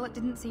 well, it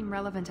didn't seem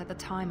relevant at the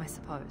time, I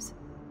suppose.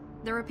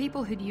 There are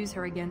people who'd use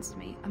her against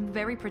me. I'm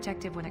very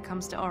protective when it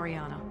comes to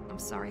Oriana. I'm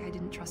sorry I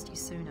didn't trust you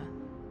sooner.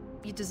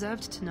 You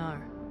deserved to know.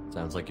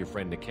 Sounds like your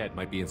friend Niket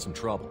might be in some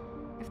trouble.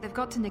 If they've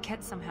got to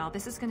Niket somehow,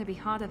 this is going to be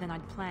harder than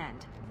I'd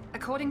planned.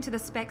 According to the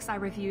specs I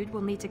reviewed,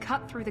 we'll need to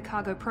cut through the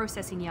cargo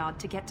processing yard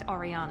to get to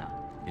Oriana.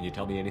 Can you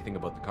tell me anything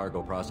about the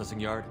cargo processing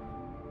yard?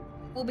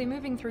 We'll be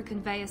moving through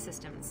conveyor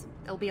systems.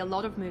 There'll be a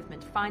lot of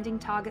movement. Finding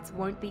targets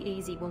won't be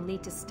easy. We'll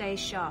need to stay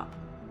sharp.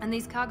 And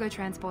these cargo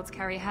transports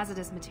carry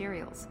hazardous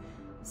materials.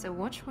 So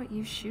watch what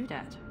you shoot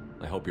at.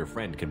 I hope your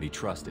friend can be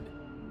trusted.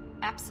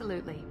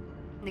 Absolutely.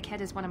 Niket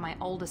is one of my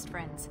oldest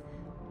friends.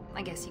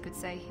 I guess you could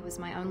say he was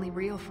my only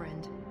real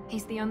friend.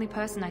 He's the only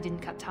person I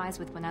didn't cut ties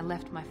with when I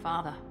left my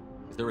father.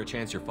 Is there a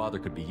chance your father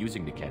could be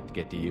using Niket to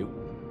get to you?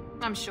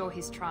 I'm sure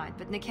he's tried,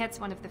 but Niket's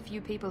one of the few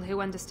people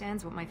who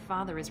understands what my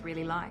father is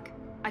really like.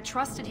 I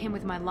trusted him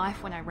with my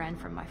life when I ran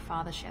from my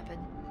father, Shepard.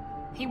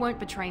 He won't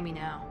betray me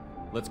now.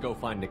 Let's go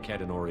find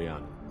Niket and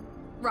Oriana.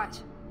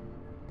 Right.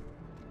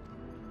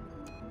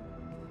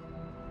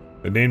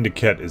 The name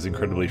Niket is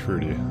incredibly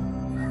fruity.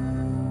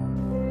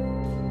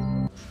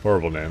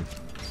 Horrible name.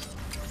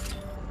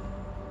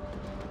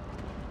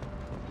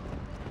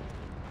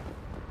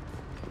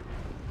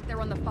 They're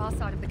on the far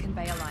side of the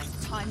conveyor line.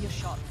 Time your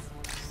shots.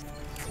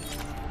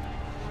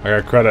 I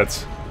got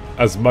credits.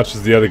 As much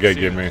as the other guy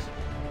gave me.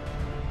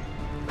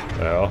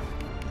 Well,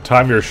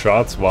 time your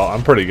shots? Well,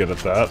 I'm pretty good at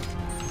that.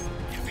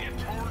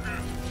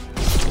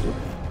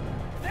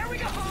 There we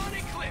go on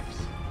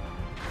Eclipse.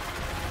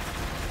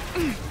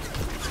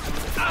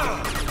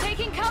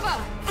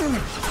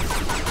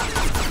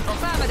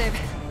 Affirmative.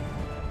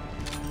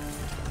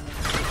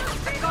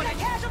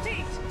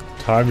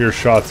 Time your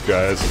shots,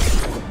 guys.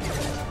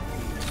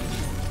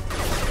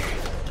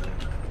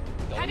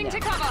 Heading to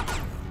cover.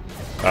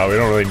 Oh, we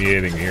don't really need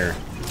anything here.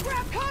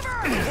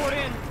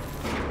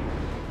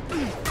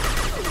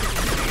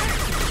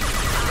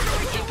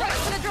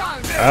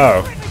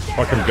 Oh,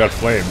 fucking got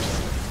flamed.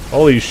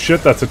 Holy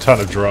shit, that's a ton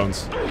of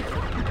drones.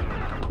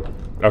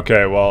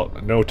 Okay, well,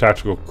 no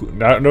tactical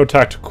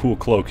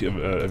cloak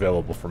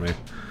available for me.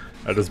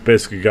 I just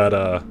basically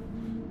got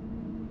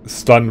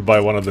stunned by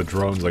one of the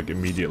drones like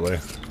immediately.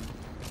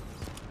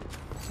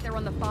 They're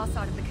on the far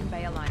side of the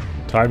conveyor line.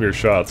 Time your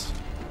shots.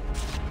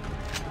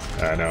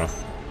 I know.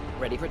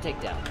 Ready for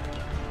takedown.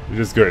 You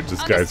just go,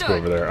 guys go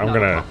over there. I'm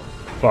gonna,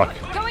 fuck.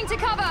 Going to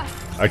cover.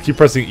 I keep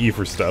pressing E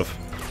for stuff.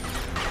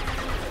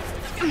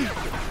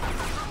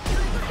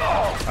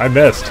 I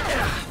missed.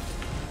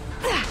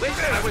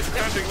 I was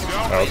standing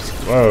down. Oh,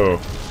 whoa.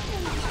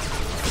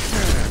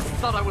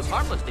 Thought I was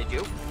harmless, did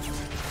you?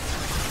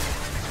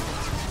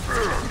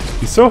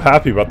 He's so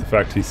happy about the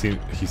fact he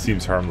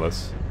seems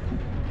harmless.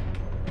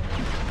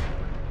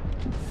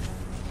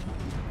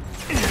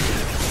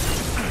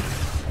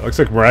 Looks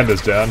like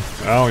Miranda's down.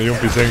 Oh, you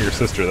won't be saying your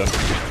sister then.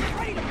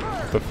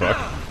 What the fuck?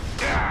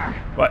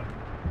 What?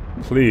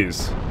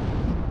 Please.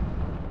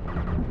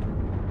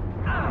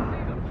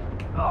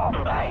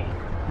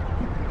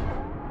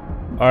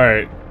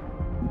 Alright.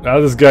 Now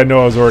this guy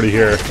knows I was already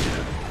here.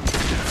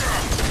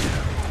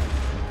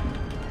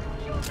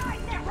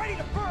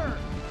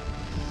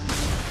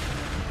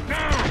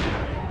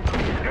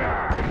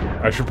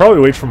 I should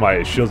probably wait for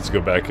my shields to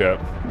go back up.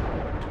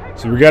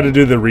 So we gotta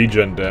do the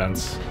regen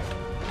dance.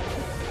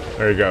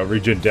 There you go,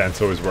 regen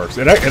dance always works.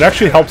 It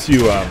actually helps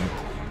you,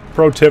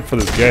 pro tip for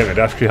this game, it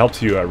actually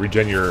helps you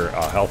regen your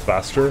health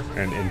faster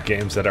in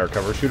games that are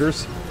cover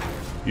shooters.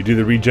 You do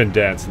the regen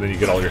dance and then you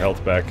get all your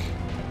health back.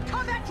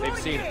 They've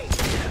seen it.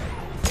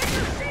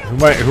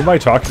 Who am I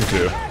talking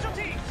to?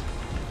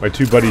 My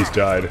two buddies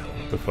died.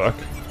 What the fuck?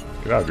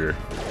 Get out of here.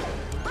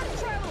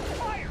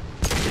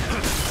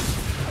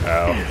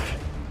 Ow.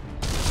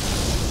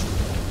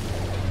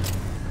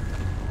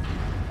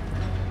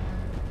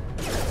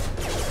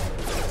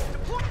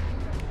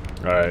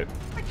 Alright.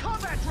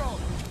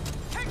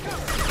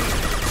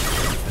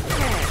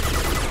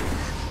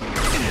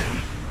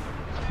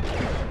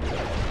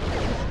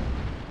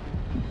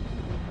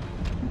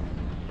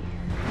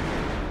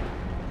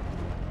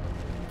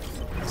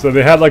 So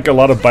they had like a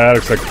lot of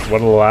biotics like one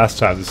of the last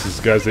times. This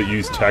is guys that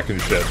use tech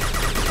and shit.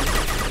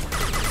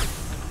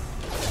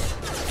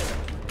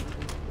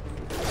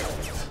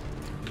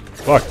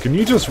 Fuck, can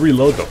you just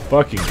reload the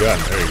fucking gun?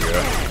 There you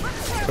go.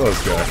 Kill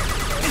this guy.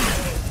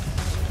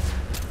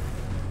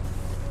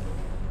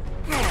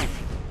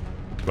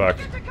 Fuck.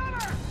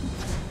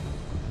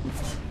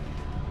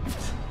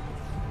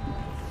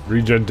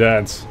 Regen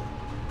dance.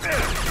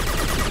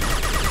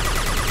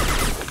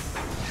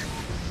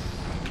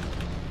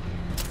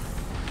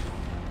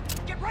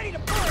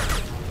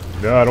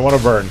 No, I don't want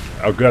to burn.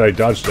 Oh good, I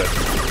dodged it.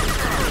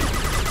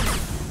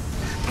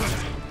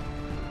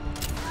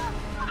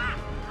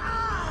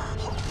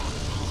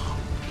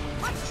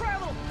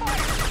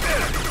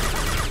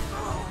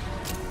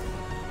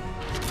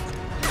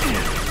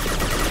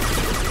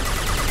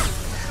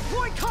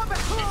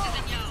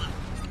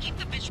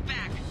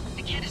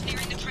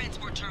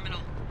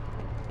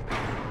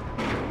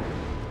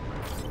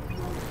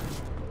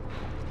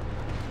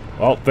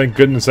 Well, thank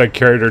goodness I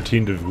carried our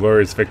team to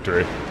glorious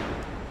victory.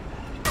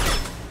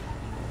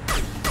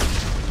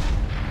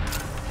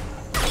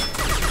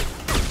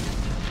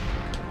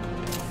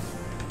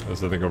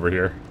 There's nothing over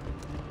here.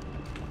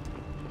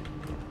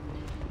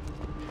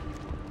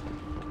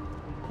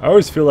 I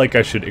always feel like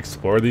I should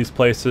explore these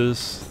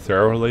places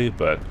thoroughly,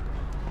 but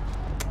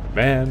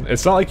man,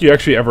 it's not like you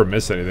actually ever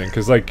miss anything,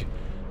 because like,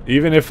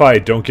 even if I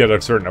don't get a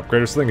certain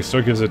upgrade or something, it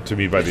still gives it to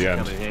me by the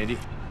end.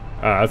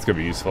 Ah, that's gonna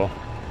be useful.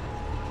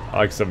 I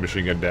like some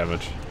machine gun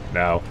damage.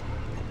 Now.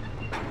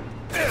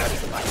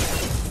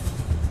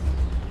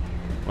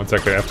 One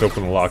second, I have to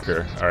open the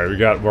locker. Alright, we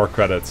got more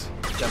credits.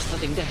 Just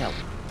nothing to help.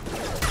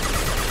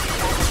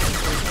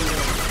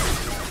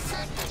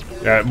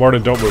 Yeah,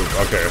 Morton, don't move.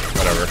 Okay,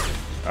 whatever.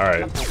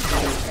 Alright.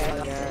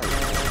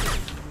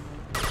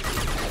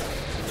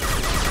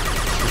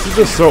 This is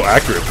just so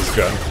accurate, this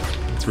gun.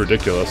 It's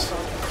ridiculous.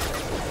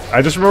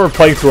 I just remember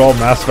playing through all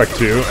Mass Effect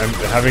 2 and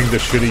having the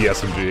shitty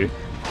SMG.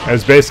 It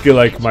was basically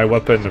like my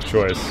weapon of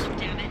choice.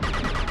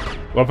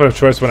 Weapon of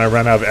choice when I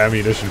ran out of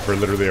ammunition for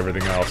literally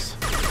everything else.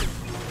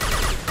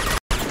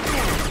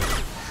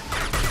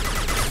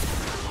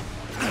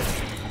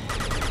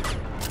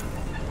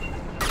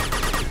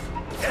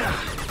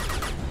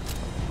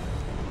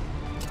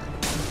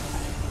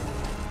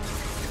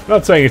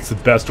 Not saying it's the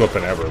best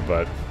weapon ever,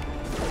 but...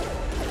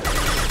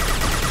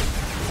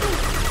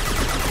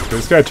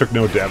 this guy took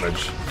no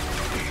damage.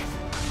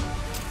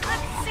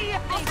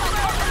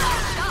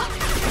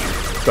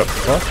 What the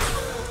fuck?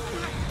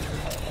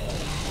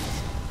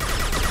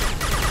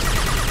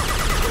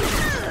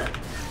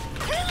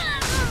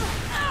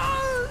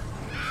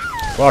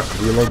 Fuck,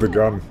 reload the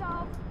gun.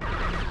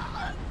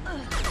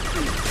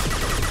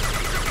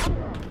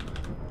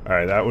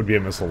 Alright, that would be a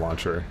missile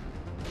launcher.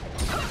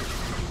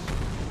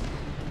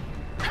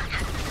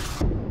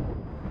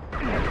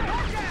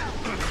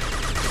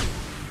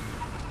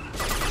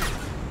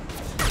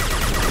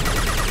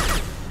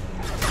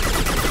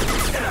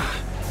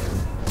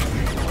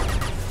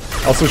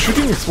 Also,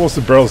 shooting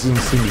explosive barrels doesn't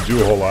seem to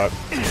do a whole lot.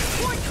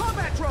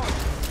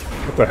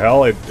 What the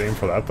hell? I aimed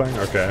for that thing?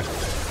 Okay.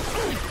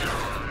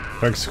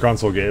 Thanks,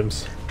 console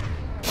games.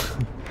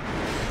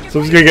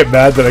 Someone's gonna get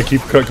mad that I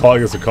keep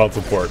calling this a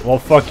console port. Well,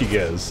 fuck you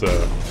guys.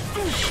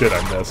 Shit,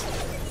 I missed.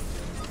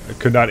 I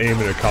could not aim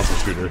at a console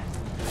shooter.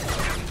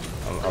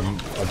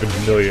 I've been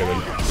humiliated.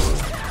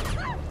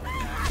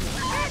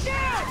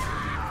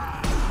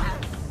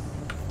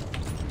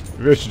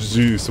 Maybe I should just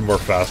do some more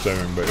fast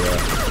aiming, but yeah.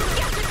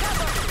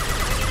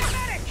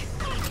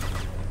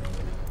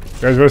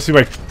 You guys want to see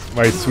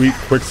my sweet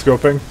quick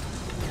scoping?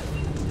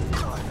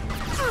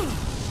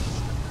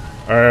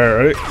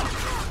 Alright, ready?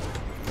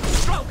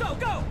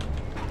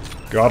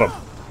 Got him.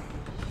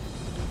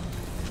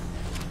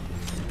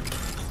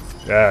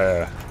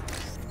 Yeah.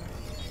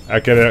 I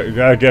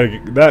gotta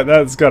get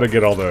that's gotta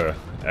get all the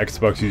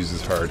Xbox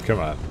users hard. Come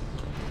on.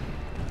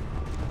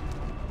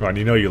 Come on,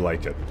 you know you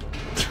like it.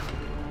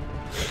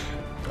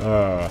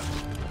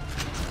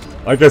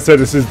 Like I said,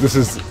 this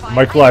is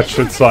Mike Latch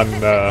shits on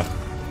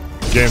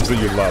games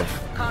that you love.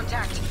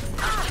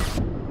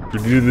 If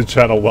you're new to the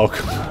channel,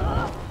 welcome.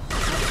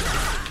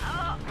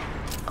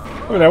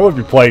 I mean, I would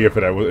be playing if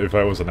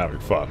I wasn't having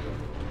fun.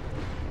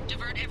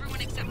 Divert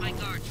everyone except my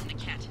guard from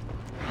Niket.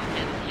 I'll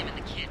handle him and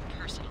the kid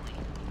personally.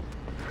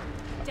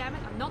 Damn it,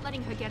 I'm not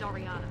letting her get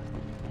Oriana.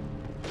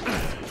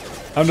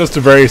 I'm just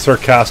a very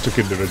sarcastic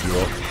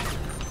individual.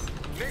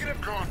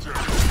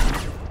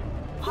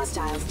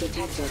 Hostiles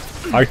detected.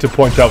 I like to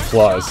point out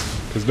flaws,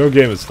 because no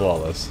game is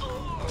flawless.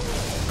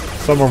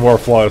 Some are more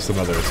flawless than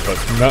others, but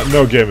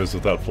no game is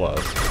without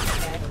flaws.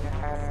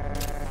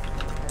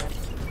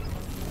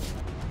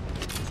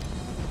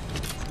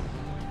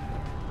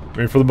 I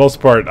mean, for the most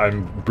part,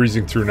 I'm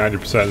breezing through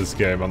 90% of this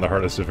game on the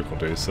hardest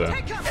difficulty, so...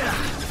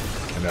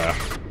 And,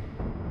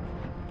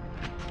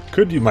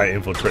 could do my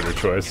infiltrator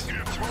choice.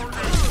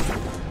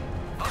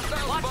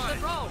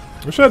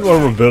 Wish I had more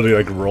mobility,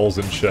 like rolls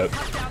and shit.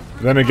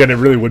 But then again, it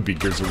really would be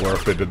Gears of War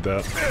if they did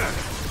that.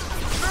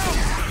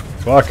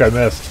 Fuck, I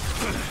missed.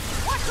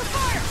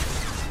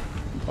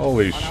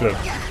 Holy shit.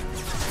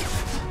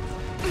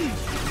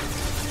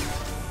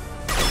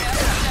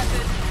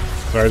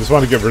 Sorry, I just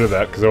want to get rid of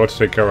that, because I want to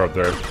take cover up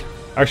there.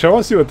 Actually, I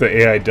want to see what the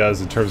AI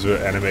does in terms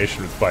of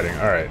animation with fighting.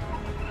 Alright.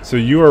 So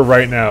you are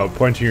right now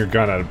pointing your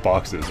gun at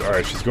boxes.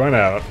 Alright, she's going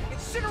out.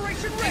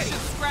 Incineration ready.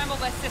 Scramble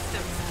their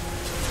systems.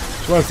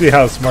 Just want to see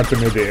how smart they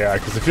made the AI,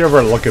 because if you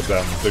ever look at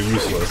them, they're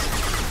useless.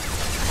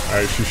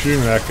 Alright, she's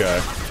shooting that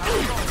guy.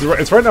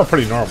 It's right now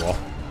pretty normal.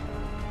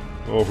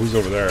 Oh, who's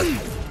over there?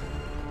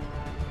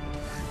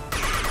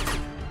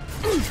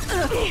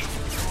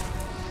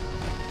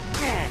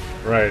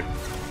 Right.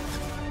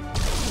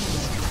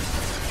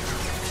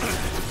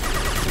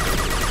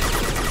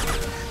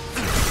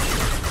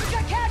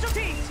 Got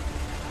casualties.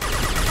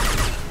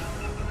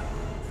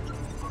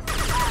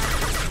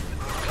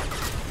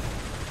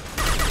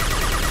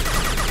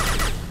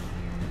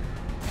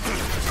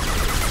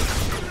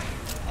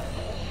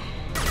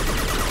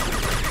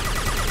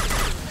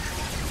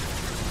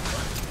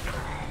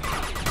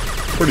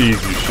 Pretty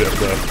easy shit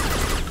though.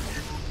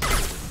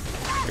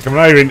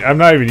 Like I'm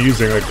not even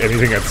using like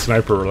anything that's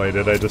sniper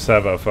related. I just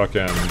have a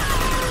fucking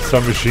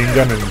submachine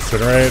gun and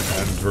incinerate,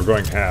 and we're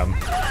going ham.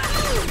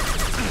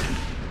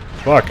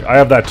 Fuck, I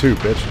have that too,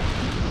 bitch.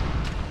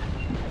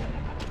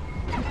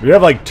 We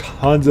have like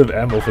tons of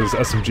ammo for this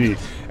SMG,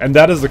 and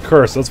that is the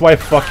curse. That's why I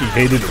fucking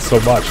hated it so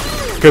much,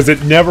 because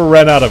it never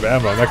ran out of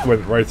ammo. And that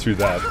went right through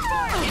that.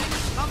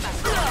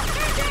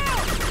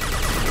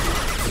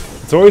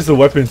 It's always the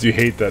weapons you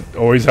hate that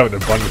always have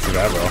an abundance of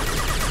ammo.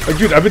 Like,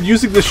 dude, I've been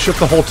using this shit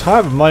the whole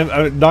time.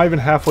 I'm not even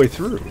halfway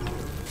through.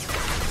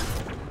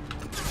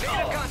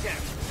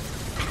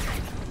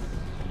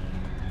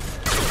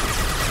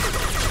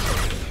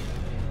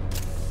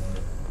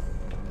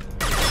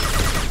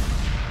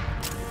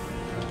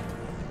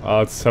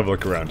 Let's have a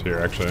look around here,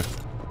 actually.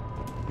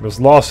 Miss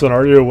Lawson,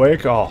 are you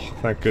awake? Oh,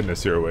 thank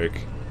goodness you're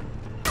awake.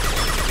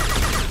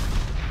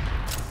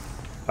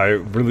 I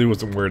really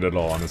wasn't worried at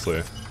all,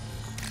 honestly.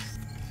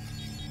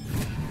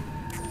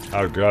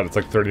 Oh god, it's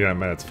like 39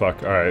 minutes.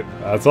 Fuck. Alright.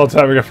 That's all the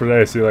time we got for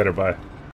today. See you later. Bye.